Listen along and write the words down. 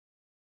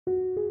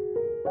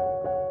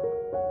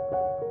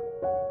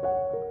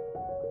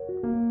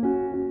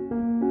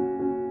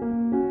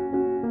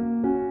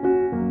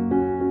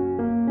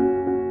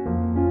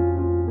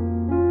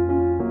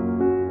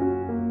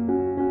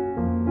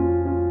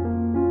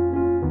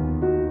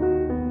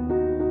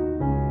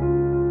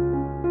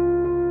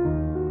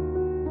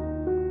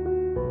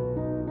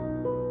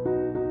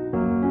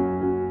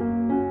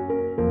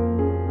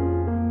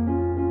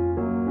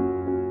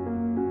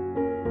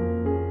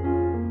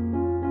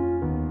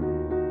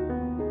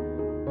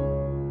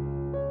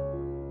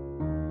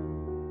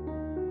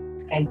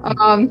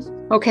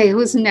Okay,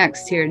 who's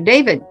next here?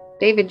 David.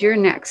 David, you're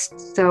next.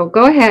 So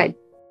go ahead.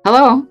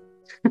 Hello.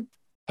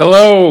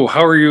 Hello,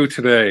 how are you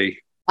today?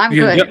 I'm The,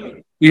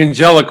 good. the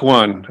angelic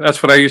one.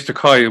 That's what I used to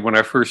call you when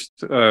I first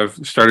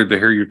started to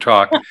hear you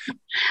talk.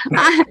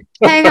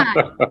 Hang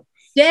on.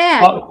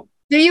 Dad, Oh.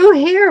 do you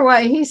hear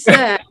what he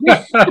said?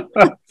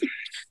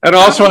 And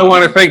also, I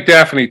want to thank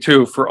Daphne,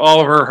 too, for all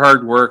of her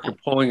hard work and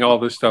pulling all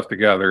this stuff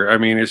together. I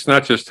mean, it's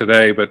not just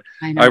today, but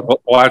I I've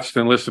know. watched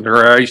and listened to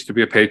her. I used to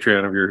be a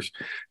Patreon of yours.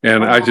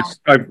 And Oh,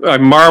 I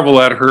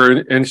marvel at her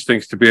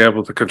instincts to be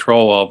able to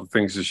control all the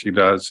things that she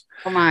does.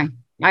 oh my.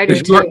 I do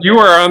 'Cause too. you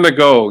are on the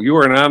go. You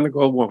are an on the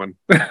go woman.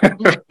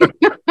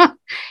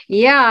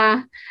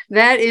 Yeah,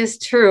 that is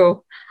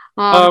true.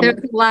 There's Um, a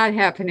lot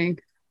happening.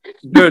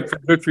 Good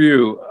for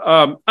you.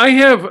 I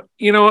have,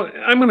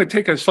 I'm going to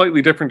take a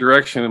slightly different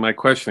direction in my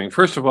questioning.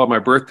 First of all, my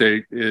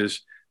birthday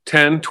is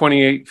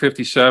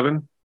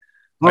 10/28/57.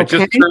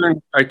 Okay.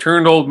 I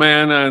turned old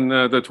man on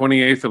the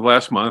 28th of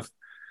last month.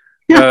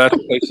 That's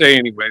what they say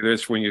anyway.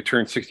 That's when you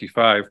turn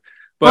 65.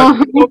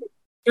 But Uh-huh.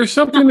 there's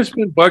something that's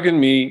been bugging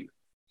me,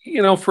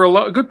 for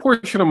a good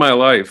portion of my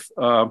life.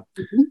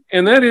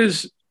 And that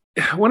is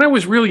when I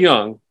was real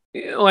young,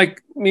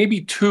 like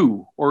maybe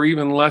two or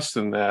even less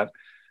than that,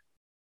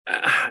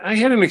 I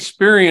had an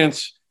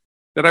experience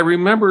that I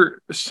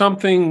remember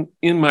something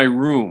in my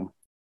room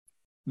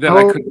that Oh,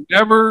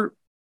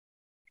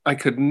 I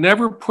could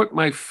never put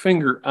my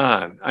finger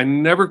on. I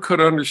never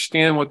could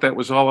understand what that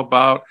was all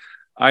about.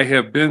 I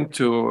have been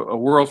to a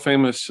world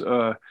famous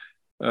uh,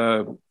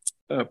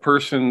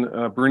 person,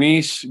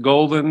 Bernice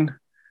Golden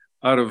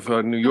out of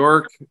New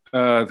York,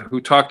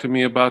 who talked to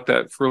me about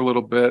that for a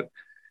little bit.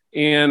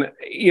 And,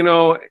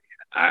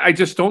 I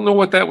just don't know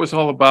what that was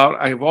all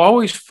about. I've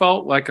always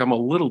felt like I'm a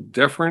little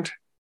different,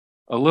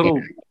 a yeah. little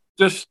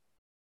just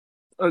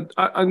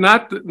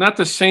not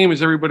the same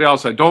as everybody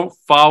else. I don't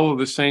follow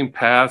the same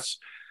paths.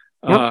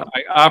 Yep.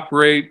 I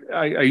operate.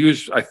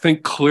 I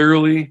think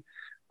clearly,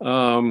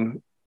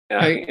 and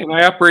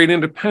I operate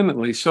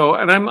independently. So,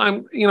 and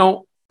I'm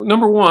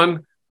number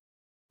one,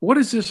 what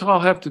does this all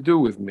have to do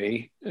with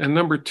me? And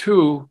number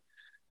two,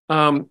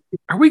 are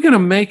we going to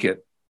make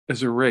it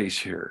as a race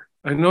here?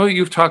 I know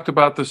you've talked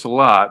about this a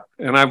lot,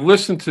 and I've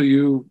listened to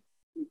you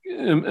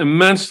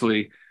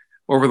immensely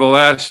over the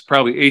last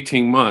probably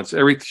 18 months.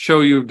 Every show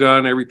you've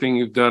done, everything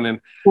you've done,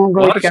 and Won't a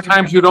go lot of together.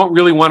 times you don't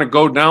really want to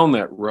go down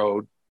that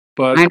road,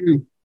 but I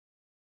know.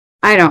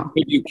 I know.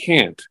 maybe you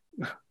can't.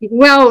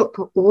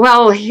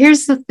 Well,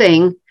 here's the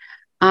thing.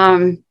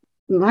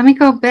 Let me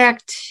go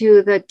back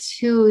to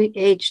the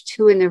age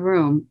two in the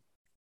room.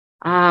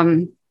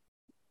 Um,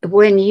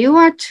 when you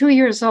are 2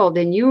 years old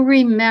and you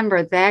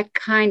remember that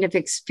kind of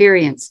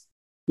experience,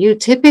 you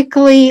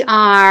typically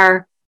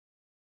are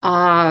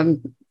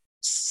um,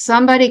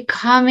 somebody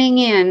coming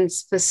in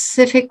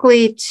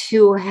specifically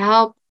to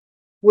help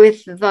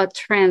with the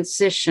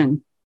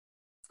transition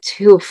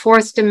to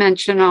fourth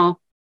dimensional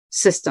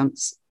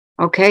systems.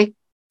 Okay.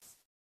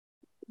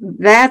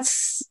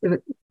 That's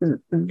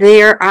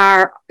there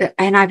are,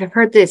 and I've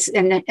heard this,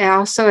 and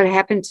also it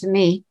happened to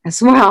me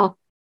as well.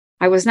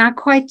 I was not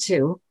quite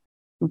two,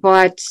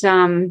 but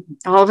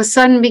all of a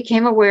sudden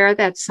became aware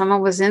that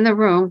someone was in the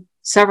room,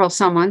 several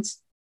someone's,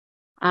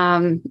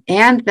 and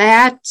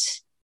that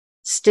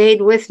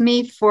stayed with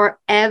me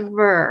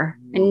forever.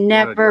 I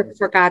never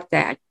forgot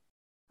that.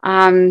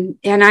 And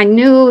I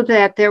knew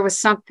that there was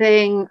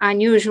something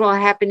unusual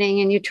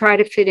happening, and you try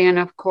to fit in,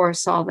 of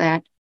course, all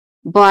that.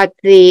 But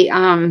the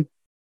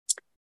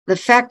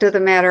fact of the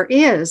matter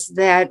is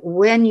that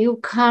when you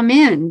come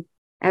in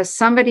as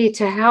somebody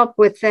to help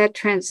with that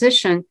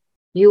transition,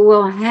 you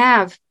will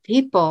have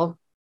people,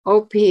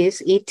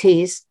 OPs,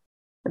 ETs,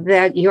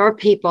 that your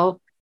people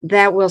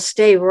that will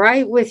stay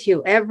right with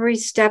you every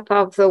step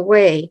of the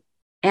way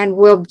and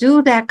will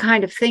do that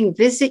kind of thing,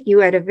 visit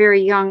you at a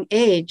very young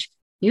age,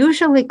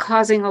 usually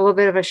causing a little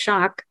bit of a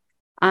shock.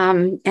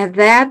 And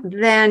that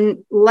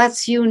then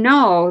lets you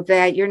know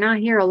that you're not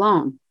here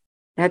alone,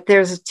 that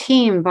there's a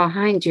team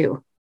behind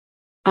you.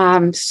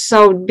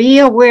 So be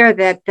aware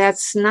that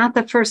that's not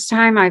the first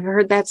time I've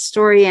heard that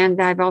story,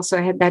 and I've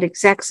also had that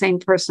exact same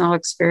personal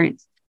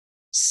experience.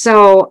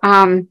 So,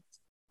 and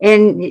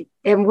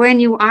when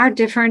you are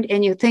different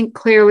and you think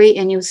clearly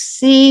and you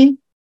see,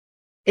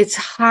 it's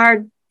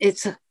hard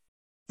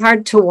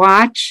to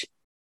watch.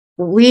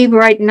 We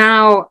right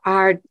now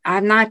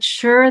I'm not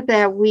sure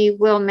that we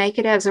will make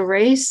it as a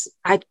race.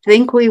 I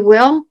think we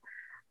will.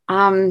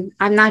 I'm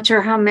not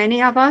sure how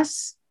many of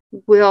us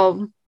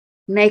will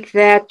make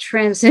that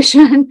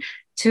transition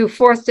to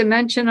fourth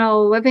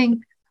dimensional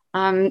living.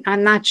 I'm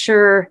not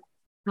sure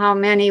how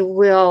many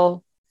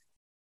will,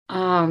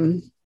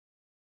 um,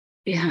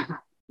 yeah,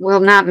 will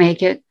not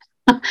make it.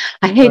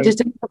 I hate to Right.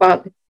 talk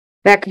about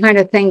that kind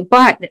of thing,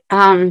 but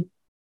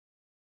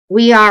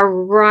we are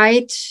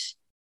right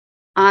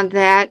on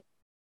that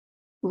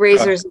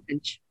razor's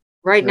edge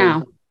right Right.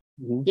 now.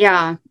 Mhm.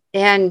 Yeah.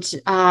 And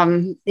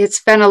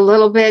it's been a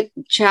little bit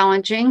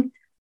challenging.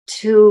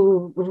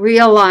 to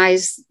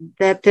realize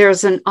that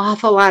there's an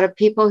awful lot of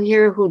people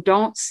here who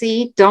don't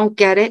see, don't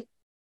get it,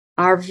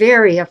 are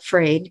very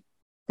afraid.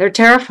 They're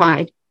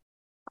terrified.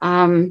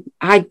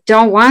 I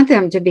don't want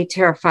them to be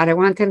terrified. I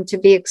want them to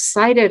be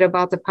excited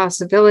about the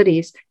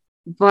possibilities,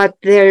 but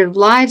their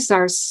lives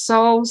are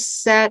so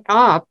set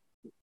up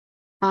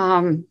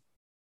in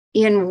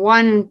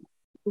one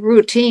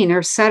routine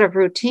or set of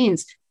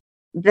routines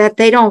that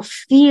they don't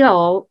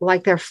feel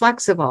like they're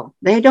flexible.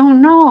 They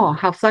don't know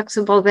how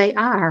flexible they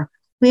are.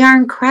 We are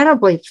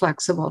incredibly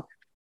flexible.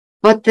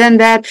 But then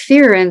that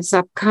fear ends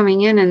up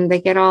coming in and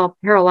they get all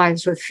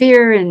paralyzed with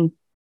fear. And,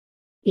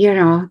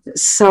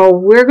 so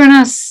we're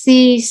going to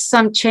see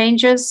some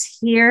changes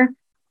here.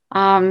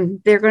 They're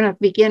going to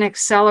begin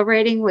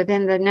accelerating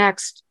within the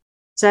next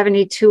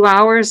 72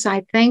 hours,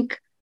 I think.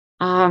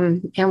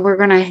 And we're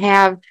going to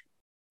have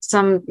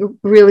some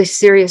really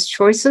serious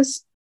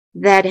choices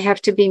that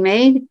have to be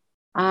made.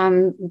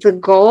 The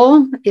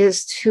goal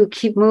is to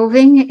keep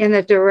moving in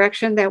the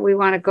direction that we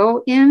want to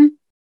go in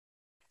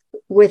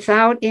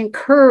without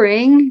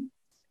incurring,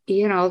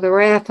 the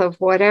wrath of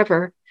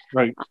whatever.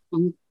 Right.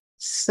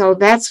 So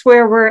that's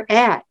where we're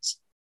at.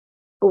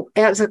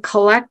 As a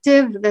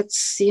collective,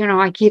 that's,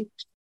 I keep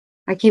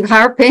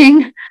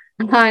harping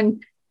on,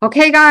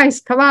 okay, guys,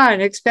 come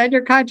on, expand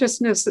your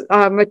consciousness,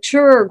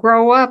 mature,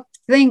 grow up,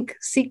 think,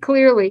 see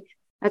clearly,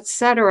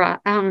 etc.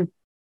 A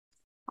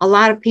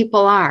lot of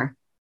people are.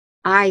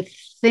 I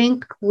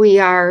think we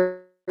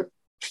are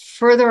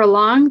further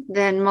along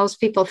than most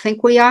people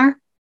think we are,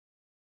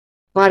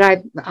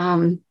 but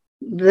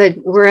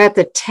we're at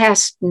the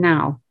test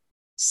now.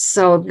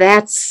 So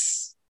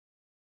that's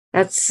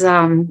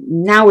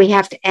now we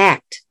have to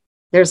act.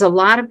 There's a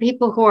lot of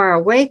people who are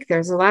awake.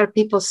 There's a lot of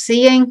people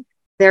seeing.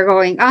 They're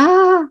going,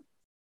 I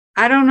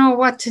don't know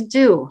what to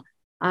do.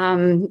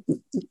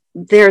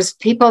 There's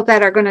people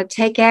that are going to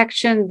take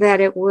action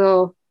that it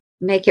will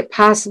make it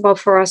possible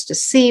for us to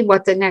see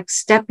what the next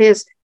step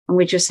is. And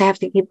we just have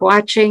to keep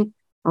watching.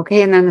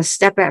 Okay. And then the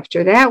step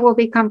after that will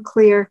become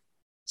clear.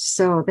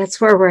 So that's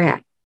where we're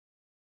at.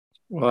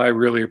 Well, I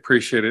really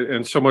appreciate it.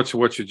 And so much of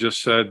what you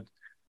just said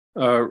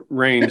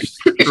reigns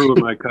true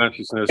in my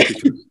consciousness,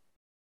 because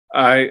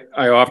I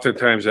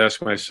oftentimes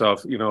ask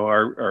myself,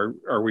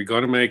 are we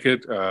going to make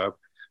it?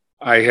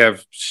 I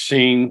have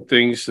seen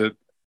things that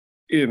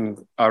in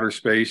outer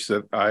space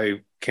that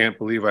I can't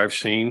believe I've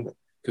seen,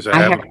 because I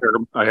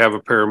have a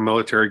pair of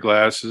military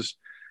glasses,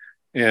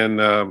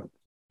 and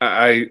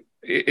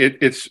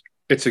it's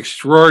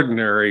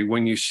extraordinary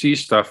when you see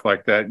stuff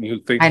like that and you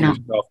think to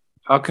yourself,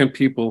 how can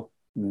people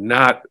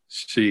not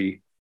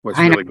see what's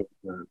really going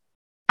on?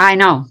 I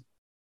know.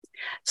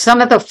 Some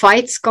of the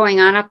fights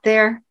going on up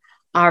there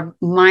are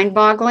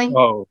mind-boggling.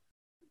 Oh,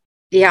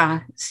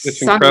 yeah,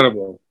 it's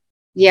incredible.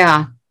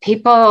 Yeah,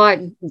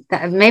 people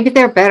maybe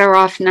they're better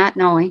off not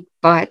knowing,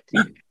 but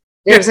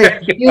there's a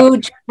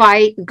huge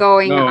fight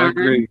going on. I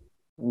agree.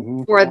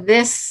 Mm-hmm. For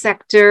this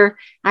sector.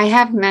 I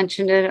have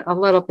mentioned it a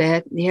little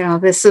bit.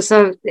 This is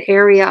an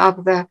area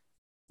of the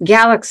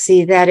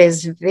galaxy that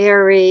is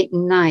very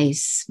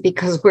nice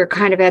because we're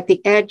kind of at the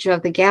edge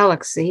of the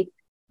galaxy,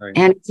 right.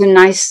 And it's a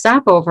nice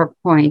stopover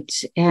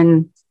point.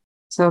 And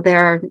so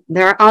there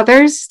are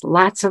others,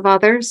 lots of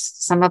others.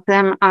 Some of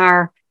them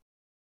are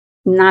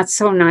not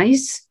so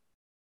nice.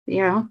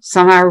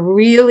 Some are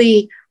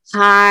really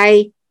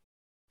high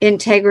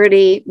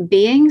integrity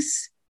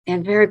beings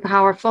and very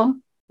powerful,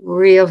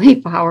 really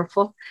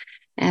powerful.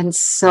 And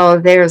so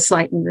they're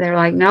like,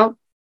 no,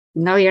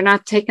 you're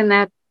not taking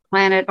that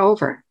planet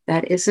over.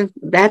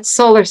 That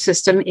solar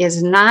system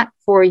is not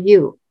for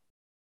you.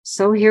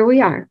 So here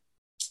we are.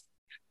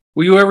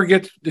 Will you ever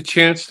get the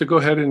chance to go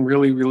ahead and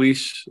really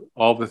release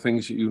all the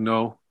things that you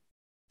know?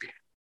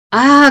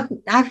 I've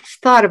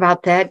thought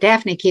about that.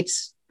 Daphne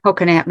keeps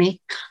poking at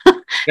me.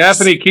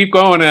 Daphne, keep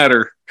going at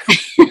her.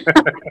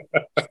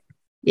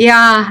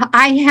 Yeah,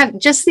 I have.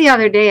 Just the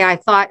other day, I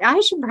thought I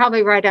should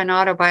probably write an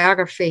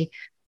autobiography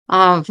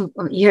of,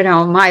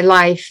 my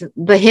life,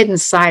 the hidden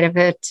side of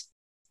it,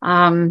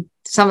 some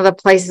of the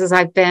places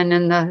I've been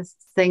and the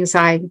things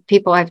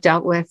people I've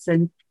dealt with,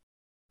 and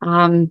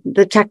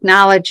the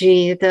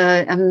technology,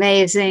 the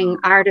amazing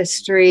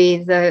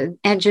artistry, the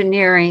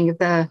engineering,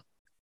 the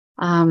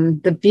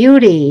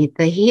beauty,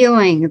 the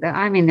healing.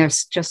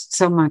 There's just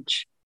so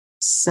much.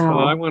 So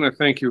I want to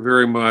thank you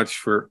very much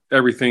for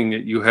everything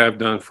that you have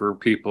done for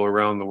people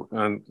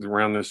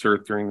around this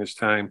earth during this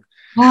time.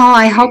 Well,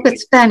 I hope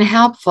it's been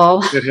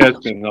helpful. It has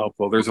been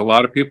helpful. There's a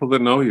lot of people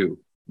that know you.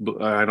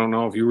 I don't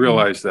know if you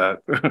realize that.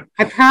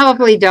 I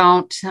probably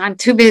don't. I'm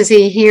too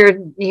busy here,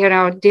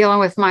 dealing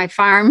with my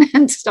farm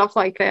and stuff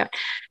like that.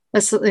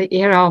 This,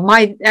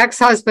 my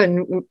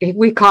ex-husband,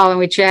 we call and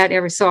we chat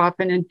every so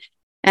often,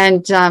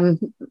 and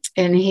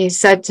he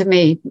said to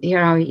me,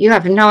 you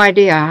have no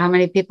idea how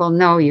many people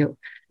know you.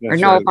 That's or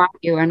know right. about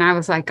you. And I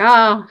was like,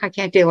 I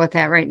can't deal with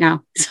that right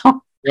now.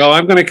 So. Well,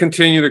 I'm going to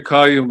continue to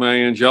call you my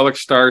angelic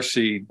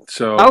starseed.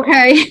 So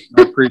okay.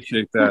 I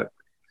appreciate that.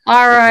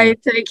 All right.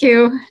 Thank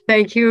you.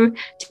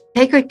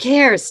 Take good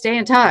care. Stay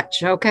in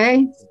touch.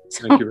 Okay.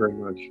 So, thank you very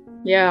much.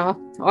 yeah.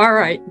 All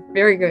right.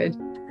 Very good.